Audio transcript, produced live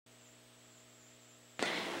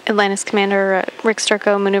Atlantis Commander Rick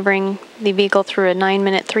Sturko maneuvering the vehicle through a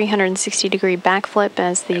 9-minute 360-degree backflip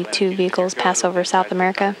as the two vehicles pass over South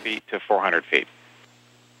America. Feet to 400 feet.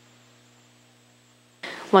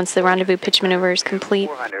 Once the rendezvous pitch maneuver is complete,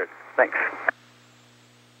 400. Thanks.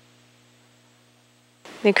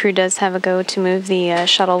 the crew does have a go to move the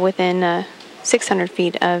shuttle within 600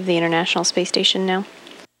 feet of the International Space Station now.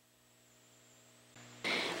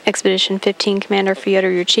 Expedition 15 Commander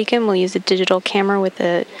Fyodor Yurchikhin will use a digital camera with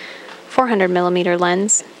a 400mm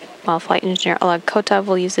lens, while Flight Engineer Oleg Kotov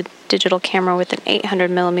will use a digital camera with an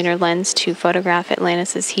 800mm lens to photograph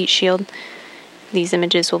Atlantis' heat shield. These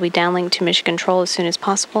images will be downlinked to Mission Control as soon as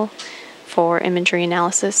possible for imagery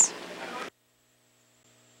analysis.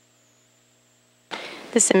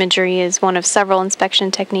 This imagery is one of several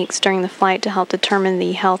inspection techniques during the flight to help determine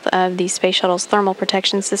the health of the Space Shuttle's thermal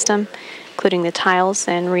protection system, including the tiles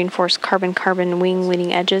and reinforced carbon-carbon wing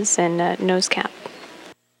leading edges and nose cap.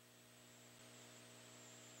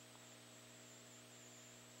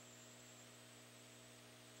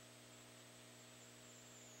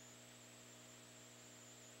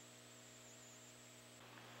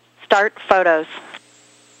 Start photos.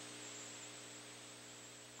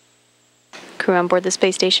 Crew on board the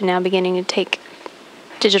space station now beginning to take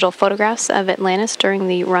digital photographs of Atlantis during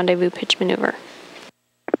the rendezvous pitch maneuver.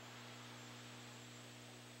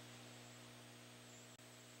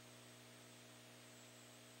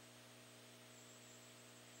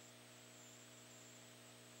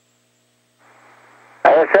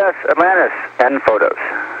 ISS Atlantis, end photos.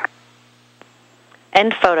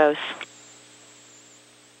 End photos.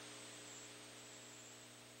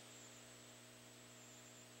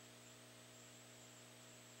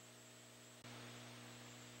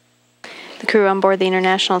 The crew on board the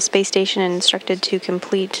International Space Station are instructed to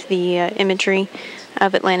complete the imagery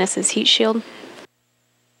of Atlantis' heat shield.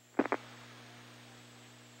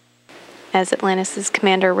 As Atlantis'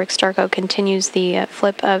 commander Rick Sturko continues the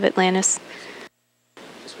flip of Atlantis,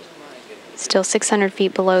 still 600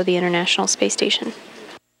 feet below the International Space Station.